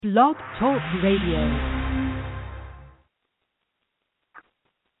Blog Talk Radio.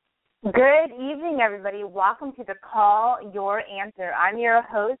 Good evening, everybody. Welcome to the Call Your Answer. I'm your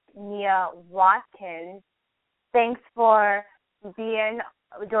host, Mia Watkins. Thanks for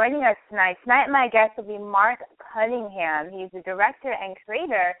joining us tonight. Tonight, my guest will be Marc Cunningham. He's the director and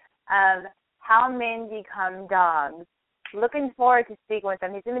creator of How Men Become Dogs. Looking forward to speaking with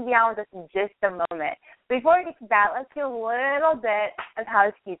him. He's going to be on with us in just a moment. Before we get to that, let's do a little bit of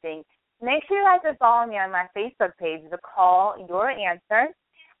housekeeping. Make sure you guys are following me on my Facebook page, The Call Your Answer.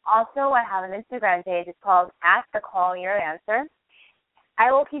 Also, I have an Instagram page. It's called The Call Your Answer.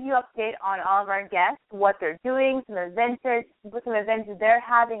 I will keep you updated on all of our guests, what they're doing, some events they're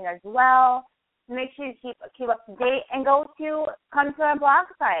having as well. Make sure you keep up to date and come to our blog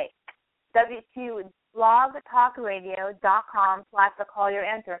site,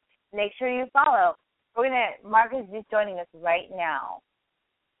 blogtalkradio.com/thecallyouranswer. Make sure you follow. Marc is just joining us right now.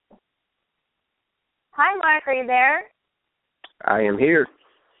 Hi, Marc. Are you there? I am here.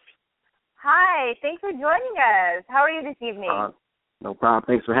 Hi. Thanks for joining us. How are you this evening? No problem.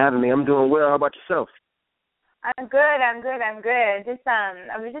 Thanks for having me. I'm doing well. How about yourself? I'm good. Just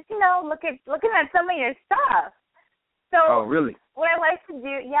I was just looking at some of your stuff. So, oh, really? What I like to do,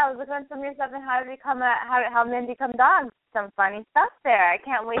 I was looking at some of your stuff and how men become dogs. Some funny stuff there. I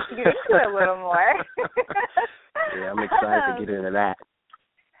can't wait to get into it a little more. Yeah, I'm excited to get into that.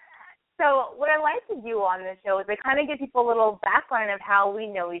 So what I like to do on this show is I kind of give people a little background of how we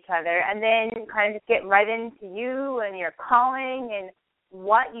know each other, and then kind of just get right into you and your calling and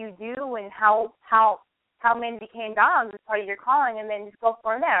what you do and how men became dogs as part of your calling, and then just go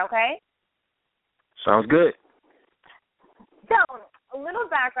from there. Okay? Sounds good. So, a little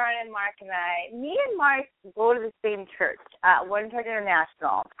background on Marc and I. Me and Marc go to the same church, One Church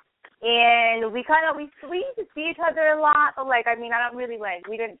International. And we used to see each other a lot, but I don't really we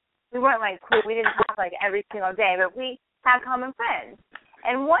weren't cool. We didn't talk every single day, but we had common friends.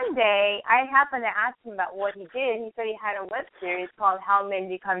 And one day, I happened to ask him about what he did. He said he had a web series called How Men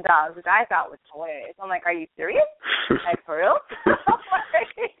Become Dogs, which I thought was hilarious. I'm like, are you serious? For real?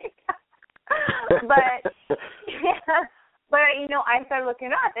 But I started looking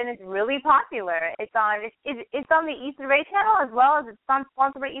it up, and it's really popular. It's on the Easter Ray channel as well. As it's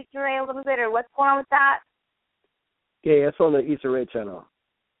sponsored by Easter Ray a little bit, or what's going on with that? Yeah, it's on the Easter Ray channel.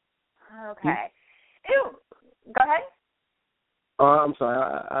 Okay. Ew. Go ahead. I'm sorry.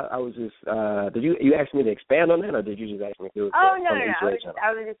 I was just. Did you ask me to expand on that, or did you just ask me to do it? Oh no. I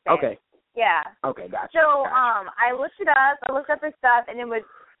was just saying. Okay. Yeah. Okay, gotcha. So gotcha. I looked it up. I looked up his stuff, and it was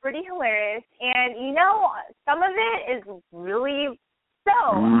pretty hilarious. And some of it is really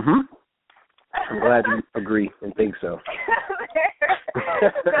so. Mhm. I'm glad you agree and think so.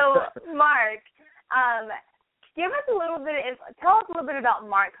 So, Marc, tell us a little bit about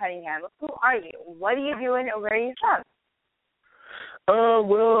Marc Cunningham. Who are you? What are you doing, and where are you from?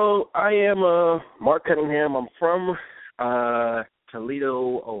 Well, I am Marc Cunningham. I'm from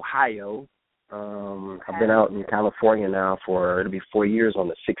Toledo, Ohio. Okay. I've been out in California now it'll be 4 years on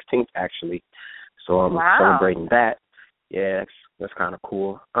the 16th, actually. So I'm celebrating that. Yeah, that's kind of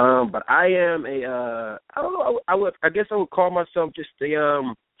cool. But I am I don't know. I guess I would call myself just a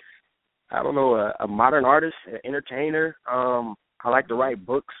modern artist, an entertainer. I like to write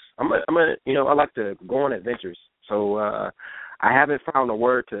books. I like to go on adventures. So I haven't found a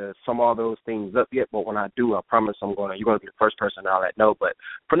word to sum all those things up yet, but when I do, I promise you're going to be the first person I'll let know. But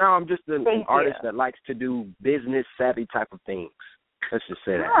for now, I'm just an artist that likes to do business-savvy type of things. Let's just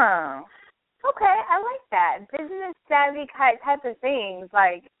say that. Oh, okay. I like that. Business-savvy type of things,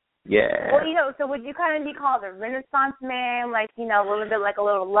 Yeah. Well, so would you kind of be called a Renaissance man, a little bit like a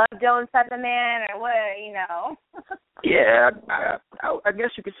little Love Jones type of man, or what, Yeah, I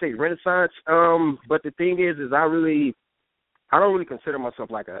guess you could say Renaissance. But the thing is I don't really consider myself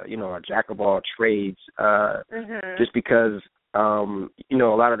like a jack of all trades. Just because a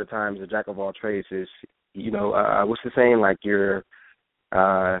lot of the times the jack of all trades is what's the saying, you're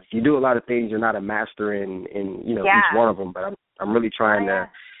if you do a lot of things, you're not a master in each one of them. But I'm really trying to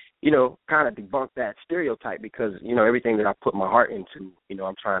kind of debunk that stereotype because, everything that I put my heart into,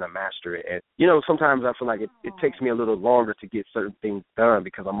 I'm trying to master it. And, sometimes I feel like it takes me a little longer to get certain things done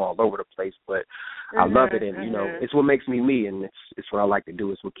because I'm all over the place, but I love it. And, it's what makes me me, and it's what I like to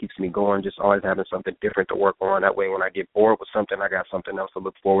do. It's what keeps me going, just always having something different to work on. That way when I get bored with something, I got something else to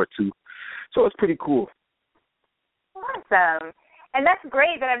look forward to. So it's pretty cool. Awesome. And that's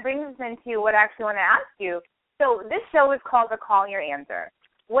great that it brings us into what I actually want to ask you. So this show is called The Call Your Answer.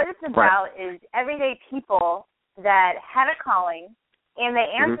 What it's about is everyday people that had a calling, and they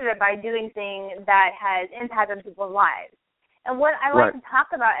answered it by doing things that has impact on people's lives. And what I like to talk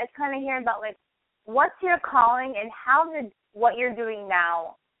about is kind of hearing about, like, what's your calling and how did what you're doing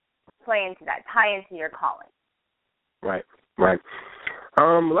now play into that, tie into your calling? Right. Well,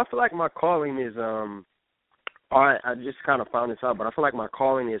 I feel like my calling is, I just kind of found this out, but I feel like my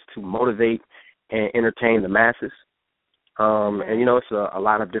calling is to motivate and entertain the masses. And, you know, it's a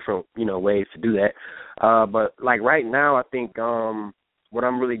lot of different, you know, ways to do that. But, like, right now, I think what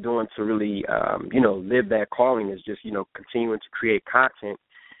I'm really doing to really, you know, live that calling is just, you know, continuing to create content.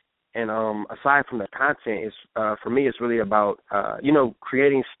 And aside from the content, it's for me, it's really about, you know,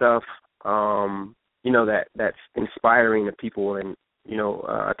 creating stuff, you know, that's inspiring to people and, you know,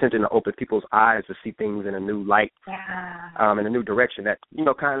 attempting to open people's eyes to see things in a new light, in a new direction that, you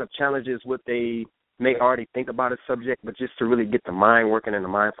know, kind of challenges what they may already think about a subject, but just to really get the mind working and the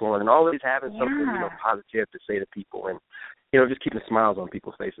mind flowing and always having something, you know, positive to say to people and, you know, just keeping smiles on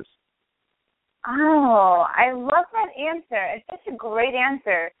people's faces. Oh, I love that answer. It's such a great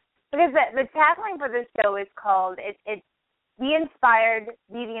answer because the tagline for this show is called it's Be Inspired,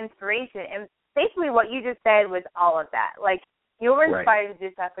 Be the Inspiration. And basically what you just said was all of that. Like, you were inspired to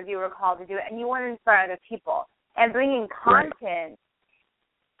do stuff, but you were called to do it, and you want to inspire other people. And bringing content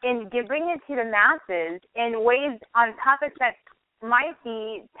and bringing it to the masses in ways on topics that might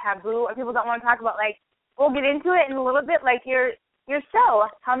be taboo or people don't want to talk about. Like, we'll get into it in a little bit, like your show,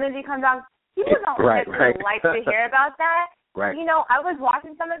 How Mindy Comes Dogs. People don't like to hear about that. Right. You know, I was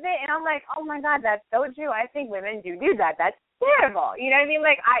watching some of it, and I'm like, oh, my God, that's so true. I think women do that. That's terrible. You know what I mean?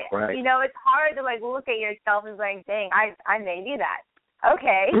 Like, you know, it's hard to, like, look at yourself and like, dang, I may do that.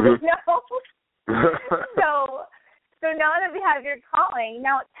 Okay. So now that we have your calling,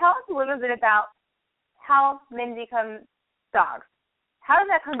 now tell us a little bit about How Men Become Dogs. How did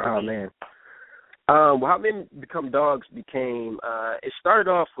that come to be? Oh, man. Well, How Men Become Dogs became, it started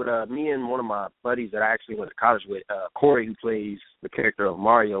off with me and one of my buddies that I actually went to college with, Corey, who plays the character of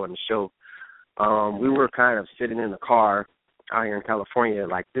Mario in the show. We were kind of sitting in the car out here in California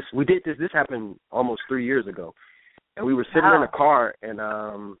like this. This happened almost 3 years ago. And we were sitting in the car, and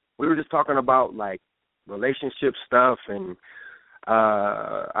we were just talking about, like, relationship stuff, and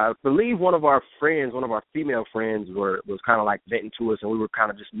I believe one of our female friends was kind of like venting to us, and we were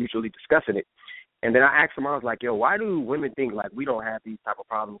kind of just mutually discussing it. And then I asked him, I was like, yo, why do women think like we don't have these type of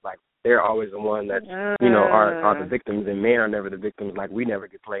problems? Like, they're always the one that, you know, are the victims, and men are never the victims. Like, we never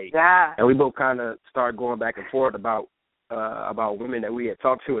get played. Yeah. And we both kind of started going back and forth about women that we had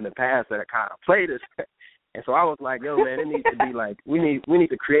talked to in the past that had kind of played us. And so I was like, yo, man, it needs to be like, we need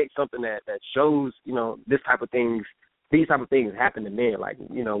to create something that shows, you know, these type of things happen to men. Like,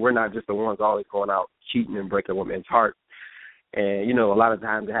 you know, we're not just the ones always going out cheating and breaking women's heart. And, you know, a lot of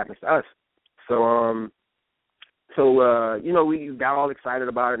times it happens to us. So, you know, we got all excited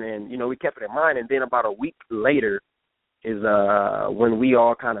about it, and, you know, we kept it in mind. And then about a week later is when we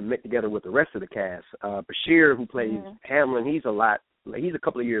all kind of met together with the rest of the cast. Bashir, who plays Hamlin, he's a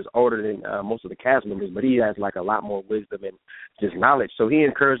couple of years older than most of the cast members, but he has, like, a lot more wisdom and just knowledge. So he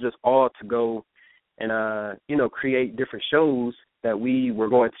encouraged us all to go and, you know, create different shows that we were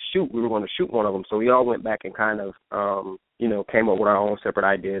going to shoot. We were going to shoot one of them. So we all went back and kind of, you know, came up with our own separate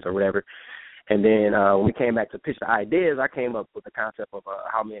ideas or whatever. And then when we came back to pitch the ideas, I came up with the concept of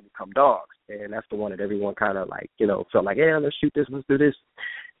How Men Become Dogs. And that's the one that everyone kind of, like, you know, felt like, yeah, let's shoot this, let's do this.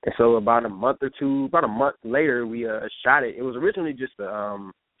 And so about a month later, we shot it. It was originally just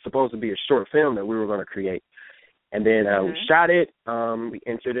supposed to be a short film that we were going to create. And then we shot it. We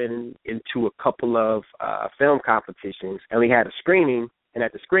entered into a couple of film competitions, and we had a screening. And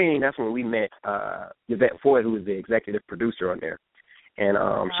at the screening, that's when we met Yvette Foy, who was the executive producer on there. And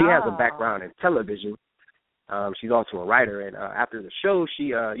she has a background in television. She's also a writer. And after the show, she,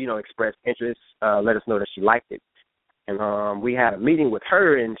 you know, expressed interest, let us know that she liked it. And we had a meeting with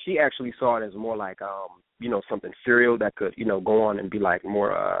her, and she actually saw it as more like, you know, something serial that could, you know, go on and be like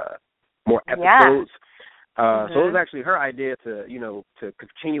more episodes. So it was actually her idea to, you know, to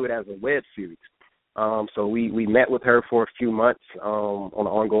continue it as a web series. So we met with her for a few months on an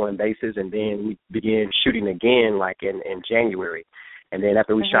ongoing basis, and then we began shooting again, like in January. And then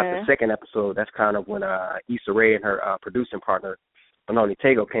after we shot the second episode, that's kind of when Issa Rae and her producing partner, Benoni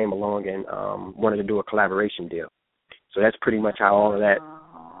Tego, came along and wanted to do a collaboration deal. So that's pretty much how all of that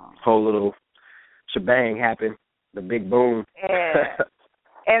whole little shebang happened, the big boom. Yeah.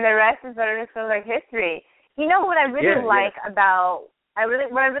 And the rest is sort of like history. You know what I really like about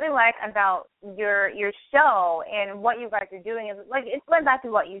your show and what you guys are doing is, like, it's going back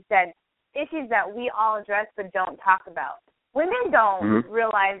to what you said, issues that we all address but don't talk about. Women don't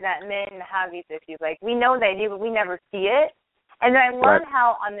realize that men have these issues. Like, we know they do, but we never see it. And then I love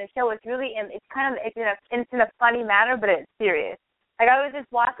how on the show it's really it's in a funny manner, but it's serious. Like I was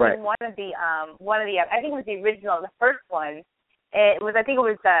just watching one of the I think it was the original, the first one. I think it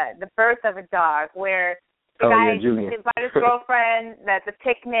was the birth of a dog, where the guy invited his girlfriend at the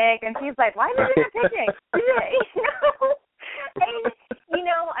picnic, and she's like, "Why did you have a picnic?"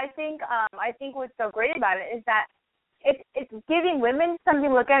 And I think what's so great about it is that it's giving women something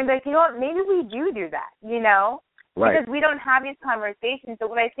to look at and be like, you know what, maybe we do that, because we don't have these conversations. So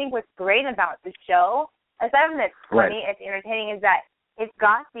what I think what's great about the show, aside from that it's funny, it's entertaining, is that it's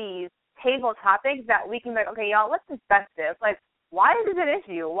got these table topics that we can be like, okay, y'all, let's discuss this. Like, why is it an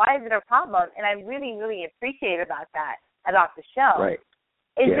issue? Why is it a problem? And I really, really appreciate about the show. Right.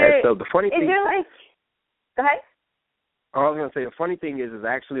 So the funny thing. Go ahead. I was going to say, the funny thing is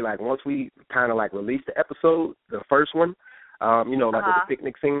actually, like, once we kind of, like, released the episode, the first one, like with the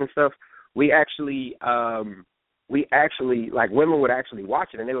picnic scene and stuff, we actually, like, women would actually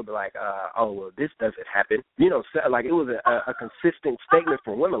watch it, and they would be like, oh, well, this doesn't happen. So, like, it was a consistent statement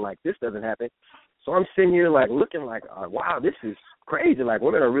from women, like, this doesn't happen. So I'm sitting here, like, looking like, wow, this is crazy. Like,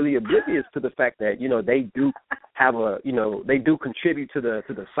 women are really oblivious to the fact that, they do have they do contribute to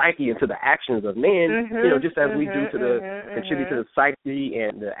the psyche and to the actions of men, just as we do to contribute to the psyche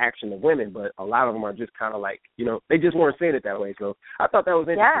and the action of women. But a lot of them are just kind of like, they just weren't saying it that way. So I thought that was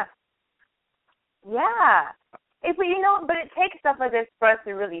interesting. Yeah. But it takes stuff like this for us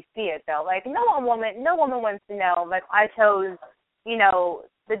to really see it, though. Like, no woman wants to know, like, I chose,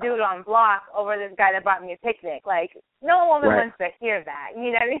 the dude on block over this guy that brought me a picnic. Like, no woman wants to hear that.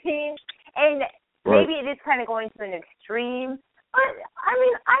 You know what I mean? And maybe it is kind of going to an extreme. But, I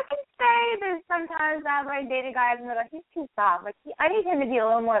mean, I can say there's sometimes I've dated guys and they're like, he's too soft. Like, I need him to be a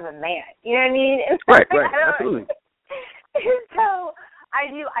little more of a man. You know what I mean? Right, absolutely. So I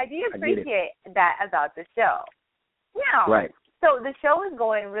do appreciate that about the show. Now, so the show is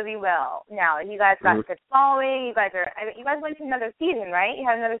going really well. Now, you guys got good following. You guys went to another season, right? You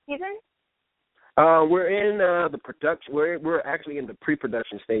have another season? We're in the production. We're actually in the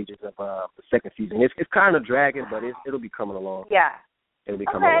pre-production stages of the second season. It's kind of dragging, but it'll be coming along. Yeah, it'll be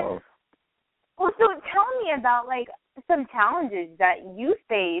coming along. Well, so tell me about some challenges that you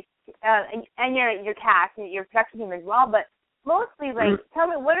faced, and your cast and your production team as well. But mostly, tell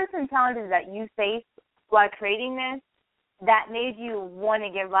me, what are some challenges that you faced while creating this that made you want to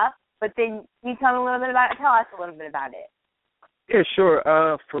give up? But then can you tell me a little bit about it? Tell us a little bit about it. Yeah, sure.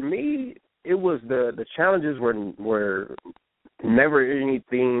 For me, it was the challenges were never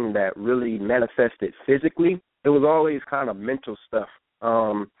anything that really manifested physically. It was always kind of mental stuff.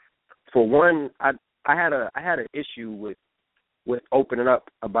 For one, I had an issue with opening up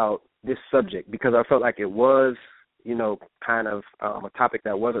about this subject because I felt like it was, kind of a topic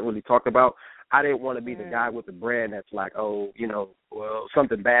that wasn't really talked about. I didn't want to be the guy with the brand that's like, oh, well,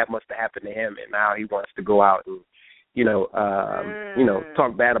 something bad must have happened to him, and now he wants to go out and,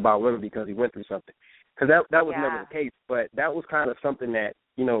 talk bad about women because he went through something. Because that was never the case. But that was kind of something that,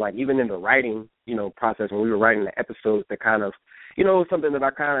 like even in the writing, process when we were writing the episodes, that kind of, something that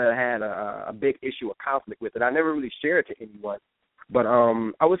I kind of had a big issue or conflict with that I never really shared to anyone. But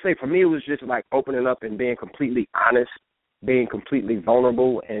I would say for me it was just like opening up and being completely honest, being completely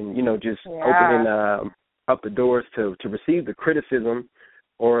vulnerable, and, just opening up the doors to receive the criticism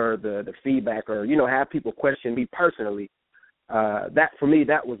or the feedback, or, have people question me personally. That, for me,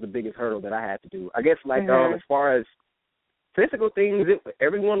 that was the biggest hurdle that I had to do. I guess, as far as physical things,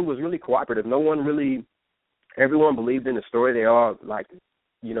 everyone was really cooperative. Everyone believed in the story. They all,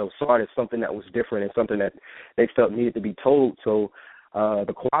 saw it as something that was different and something that they felt needed to be told. So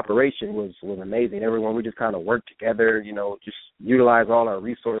the cooperation was amazing. Everyone, we just kind of worked together, just utilized all our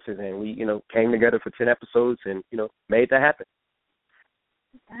resources, and we, came together for 10 episodes and, made that happen.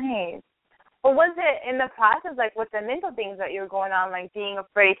 Nice. Well, was it in the process, with the mental things that you were going on, being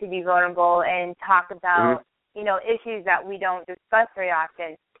afraid to be vulnerable and talk about, issues that we don't discuss very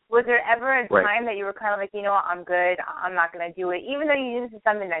often, was there ever a time that you were kind of like, I'm good, I'm not going to do it, even though you knew this is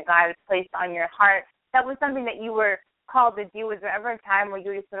something that God has placed on your heart, that was something that you were called to do? Was there ever a time where you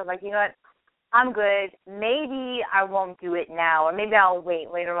were just sort of like, what, I'm good, maybe I won't do it now, or maybe I'll wait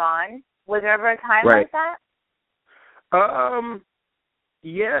later on? Was there ever a time like that?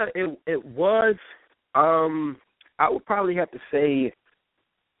 Yeah, it was. I would probably have to say,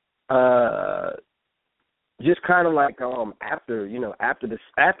 just kind of after it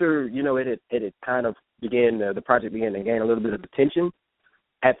had kind of the project began to gain a little bit of attention.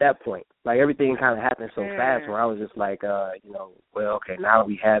 At that point, everything kind of happened so fast, where I was just like, well, okay, now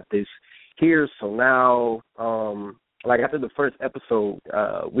we have this here, so now, after the first episode,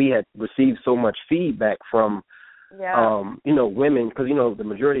 we had received so much feedback from women, because, the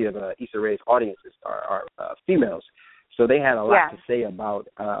majority of Issa Rae's audiences are females. So they had a lot to say about,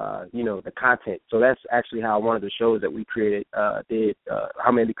 the content. So that's actually how one of the shows that we created did,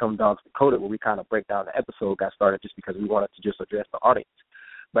 How Men Become Dogs Decoded, where we kind of break down the episode, got started just because we wanted to just address the audience.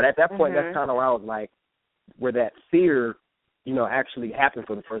 But at that point, that's kind of where I was like, where that fear, actually happened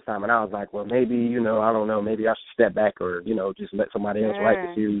for the first time. And I was like, well, maybe, I don't know, maybe I should step back or, just let somebody else write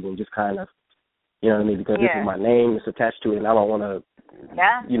the series and just kind of, you know what I mean? Because this is my name, it's attached to it, and I don't want to,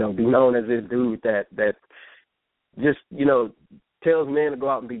 be known as this dude that just, tells men to go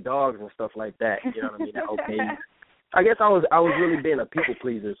out and be dogs and stuff like that. You know what I mean? Okay. I guess I was really being a people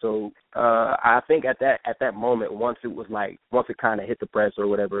pleaser. So I think at that moment, once it kind of hit the press or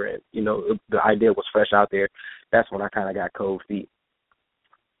whatever, and the idea was fresh out there, that's when I kind of got cold feet.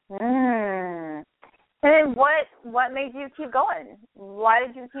 And then what made you keep going? Why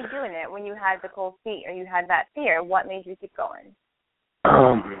did you keep doing it when you had the cold feet or you had that fear? What made you keep going?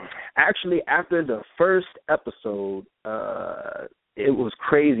 Actually, after the first episode, it was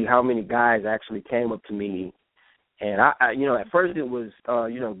crazy how many guys actually came up to me. And I at first it was,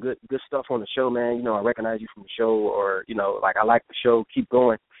 good stuff on the show, man. I recognize you from the show, or, I like the show, keep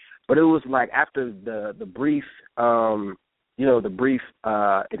going. But it was like after the brief,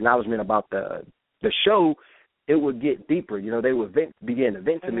 acknowledgement about the show, it would get deeper. They would begin to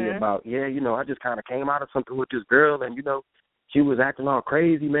vent to me about, I just kind of came out of something with this girl, and, she was acting all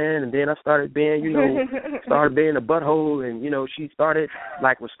crazy, man. And then I started being, being a butthole, and, she started,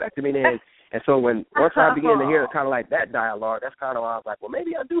 respecting me then. And so once I began to hear kind of like that dialogue, that's kind of why I was like, well,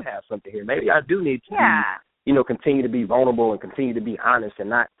 maybe I do have something here. Maybe I do need to be, continue to be vulnerable and continue to be honest and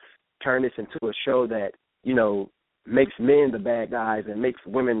not turn this into a show that, makes men the bad guys and makes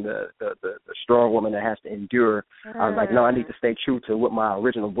women the strong woman that has to endure. I was like, no, I need to stay true to what my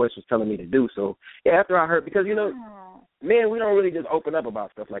original voice was telling me to do. So, after I heard, because, men, we don't really just open up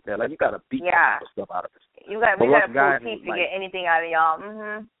about stuff like that. Like, you got to beat stuff out of us. We got to pull teeth to get anything out of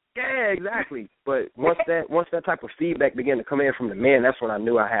y'all. Yeah, exactly. But once that type of feedback began to come in from the men, that's when I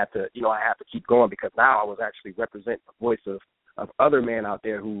knew I had to keep going, because now I was actually representing the voice of other men out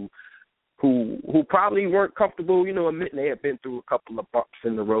there who probably weren't comfortable, admitting they had been through a couple of bumps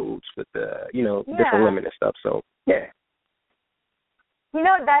in the roads with different women and stuff. So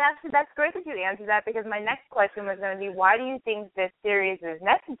that's great that you answered that, because my next question was going to be, why do you think this series is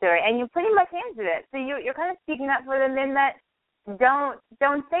necessary? And you pretty much answered it. So you're kind of speaking up for the men that don't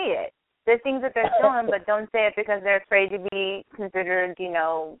say it. The things that they're doing, but don't say it because they're afraid to be considered,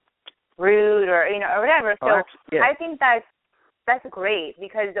 rude or or whatever. So I think that's great,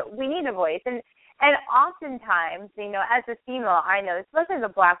 because we need a voice, and oftentimes, as a female, I know, especially as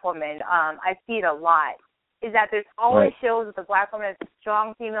a Black woman, I see it a lot, is that there's always shows with the Black woman as a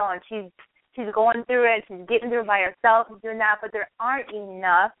strong female, and she's going through it, she's getting through it by herself and doing that, but there aren't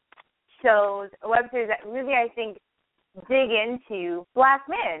enough shows or web series that really, I think, dig into Black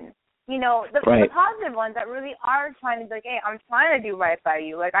men. The positive ones that really are trying to be like, hey, I'm trying to do right by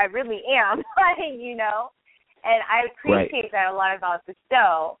you. Like, I really am. And I appreciate that a lot about the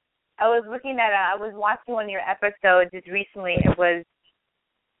show. I was watching one of your episodes just recently. It was,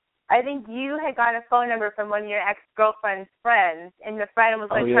 I think you had got a phone number from one of your ex-girlfriend's friends, and the friend was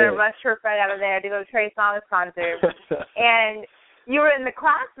trying to rush her friend out of there to go to Trey Songz concert. And you were in the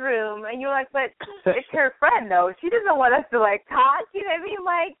classroom, and you were like, but it's her friend, though. She doesn't want us to, talk. You know what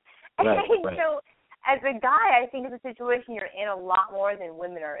I mean? So as a guy, I think it's a situation you're in a lot more than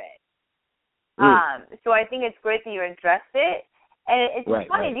women are in. So I think it's great that you addressed it. And it's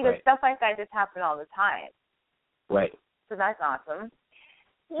funny because stuff like that just happens all the time. Right. So that's awesome.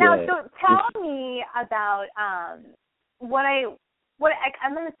 Now, so tell me about I'm going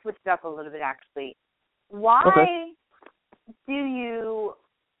to switch it up a little bit, actually. What would you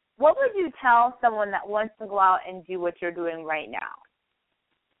tell someone that wants to go out and do what you're doing right now?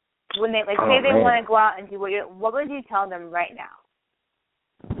 When they say they want to go out and do what would you tell them right now?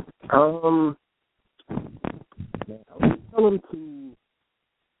 I would tell them to,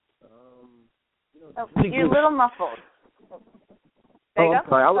 you're a little muffled. There you go.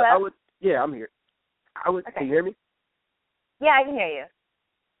 Sorry. I would. Yeah, I'm here. Can you hear me? Yeah, I can hear you.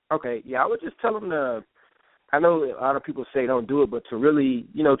 Okay. Yeah, I would just tell them to. I know a lot of people say don't do it, but to really,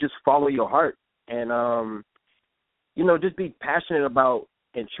 just follow your heart and, just be passionate about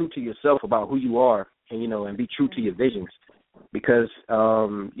and true to yourself about who you are, and be true to your visions. Because,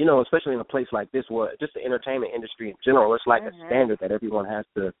 especially in a place like this, where just the entertainment industry in general, it's like a standard that everyone has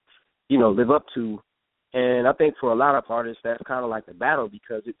to, live up to. And I think for a lot of artists, that's kind of like the battle,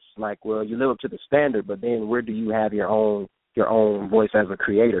 because it's like, well, you live up to the standard, but then where do you have your own voice as a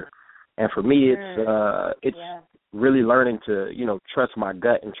creator? And for me, it's really learning to, trust my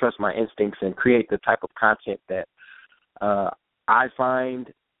gut and trust my instincts and create the type of content that I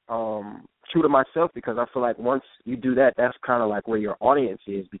find true to myself, because I feel like once you do that, that's kind of like where your audience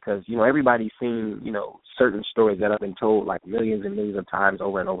is, because, everybody's seen, certain stories that have been told like millions and millions of times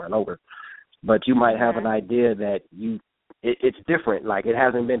over and over and over. But you might have an idea that it's different, like it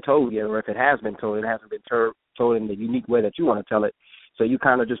hasn't been told yet, or if it has been told, it hasn't been told in the unique way that you want to tell it. So you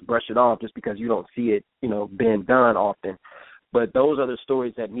kind of just brush it off just because you don't see it, being done often. But those are the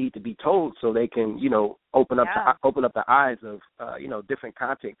stories that need to be told so they can, open up the eyes of, different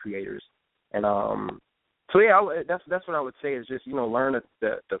content creators. And that's what I would say is just, learn to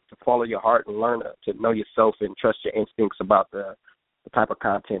follow your heart and learn to know yourself and trust your instincts about the type of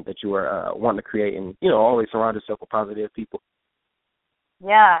content that you are wanting to create, and, always surround yourself with positive people.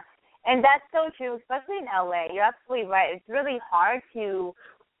 Yeah, and that's so true, especially in LA. You're absolutely right. It's really hard to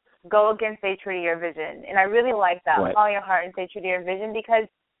go against, stay true to your vision. And I really like that. Right. Follow your heart and stay true to your vision, because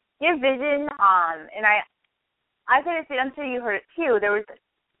your vision, and I could have said, I'm sure you heard it too, there was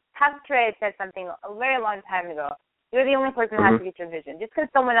Pastor Trey said something a very long time ago. You're the only person who has to get your vision. Just because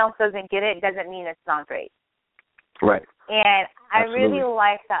someone else doesn't get it doesn't mean it's not great. Right. And I really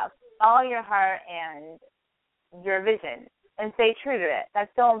like that. Follow your heart and your vision and stay true to it. That's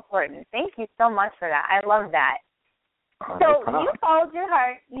so important. Thank you so much for that. I love that. So you followed your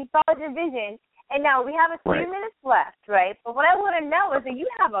heart, you followed your vision, and now we have 3 minutes left, right? But what I want to know is that you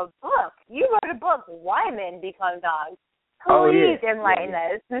have a book. You wrote a book, Why Men Become Dogs. Please enlighten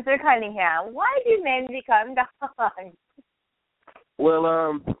us, Mr. Cunningham. Why do men become dogs? Well,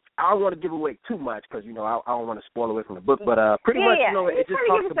 I don't want to give away too much because, I don't want to spoil away from the book. But pretty much, it just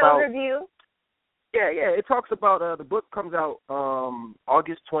talks about. Overview. Yeah. It talks about the book comes out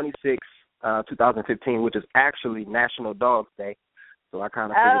August 26th, 2015, which is actually National Dogs Day. So I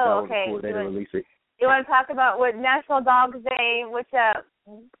kind of figured that was a cool day to release it. You want to talk about what National Dogs Day, which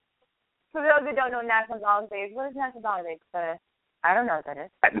for those who don't know National Dogs Day, what is National Dogs Day? I don't know what that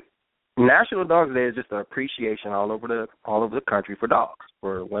is. National Dogs Day is just an appreciation all over the country for dogs,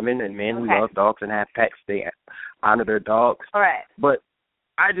 for women and men who love dogs and have pets. They honor their dogs. All right. But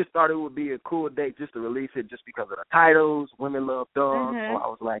I just thought it would be a cool day just to release it just because of the titles. Women love dogs. So I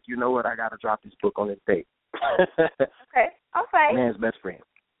was like, you know what? I got to drop this book on this date. Okay. Man's best friend.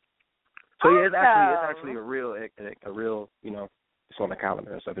 So yeah, it's actually a real, it's on the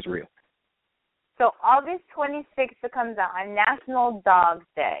calendar and stuff. It's real. So August 26th it comes out on National Dogs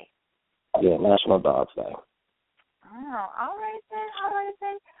Day. Yeah, National Dogs Day. Oh, all right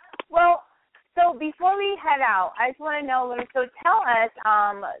then. Well, so before we head out, I just want to know, so tell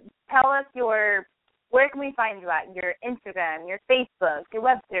us where can we find you at? Your Instagram, your Facebook, your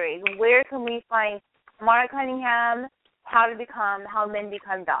web series. Where can we find Marc Cunningham, How Men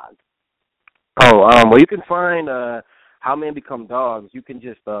Become Dogs? Well, you can find How Men Become Dogs. You can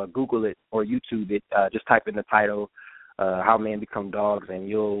just Google it or YouTube it. Just type in the title, How Men Become Dogs, and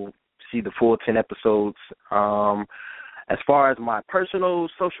you'll see the full 10 episodes. As far as my personal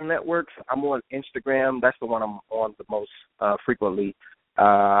social networks, I'm on Instagram. That's the one I'm on the most frequently.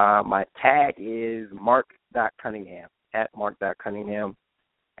 My tag is marc.cunningham, at marc.cunningham.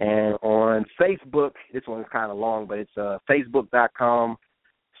 And on Facebook, this one's kind of long, but it's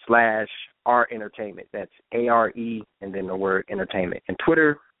facebook.com/R Entertainment. That's ARE and then the word entertainment. And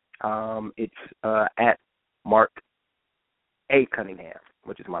Twitter, it's at Marc A. Cunningham,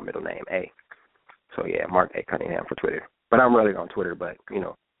 which is my middle name, A. So, yeah, Marc A. Cunningham for Twitter. But I'm really on Twitter, but,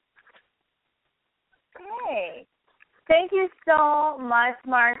 Hey. Thank you so much,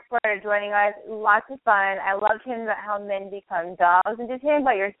 Marc, for joining us. Lots of fun. I loved hearing about how men become dogs and just hearing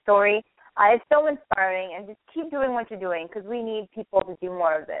about your story. It's so inspiring, and just keep doing what you're doing because we need people to do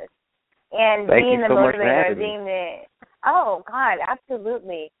more of this. And being the motivator, being the God,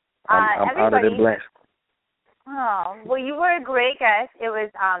 absolutely. I'm honored and blessed. Oh, well, you were a great guest. It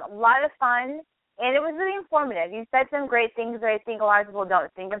was a lot of fun, and it was really informative. You said some great things that I think a lot of people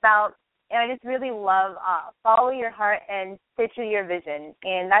don't think about, and I just really love follow your heart and stay true to your vision.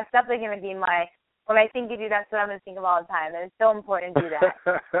 And that's definitely going to be when I think of you, that's what I'm going to think of all the time, and it's so important to do that.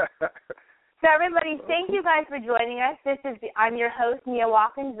 So, everybody, thank you guys for joining us. I'm your host, Nia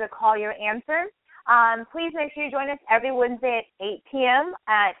Watkins, the Call Your Answer. Please make sure you join us every Wednesday at 8 p.m.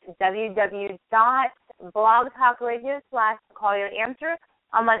 at www.blogtalkradio.com/callyouranswer.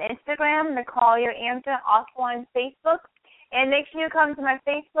 I'm on Instagram, the Call Your Answer, also on Facebook. And make sure you come to my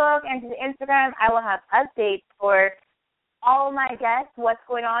Facebook and to the Instagram. I will have updates for all my guests, what's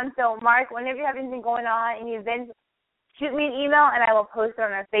going on. So, Marc, whenever you have anything going on, any events, shoot me an email, and I will post it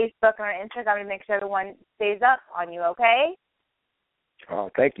on our Facebook and our Instagram to make sure everyone stays up on you, okay? Oh,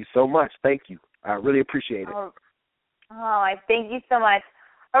 thank you so much. Thank you. I really appreciate it. I thank you so much.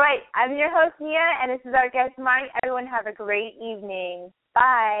 All right, I'm your host, Nia, and this is our guest, Marc. Everyone have a great evening.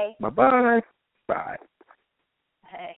 Bye. Bye-bye. Bye. Hey.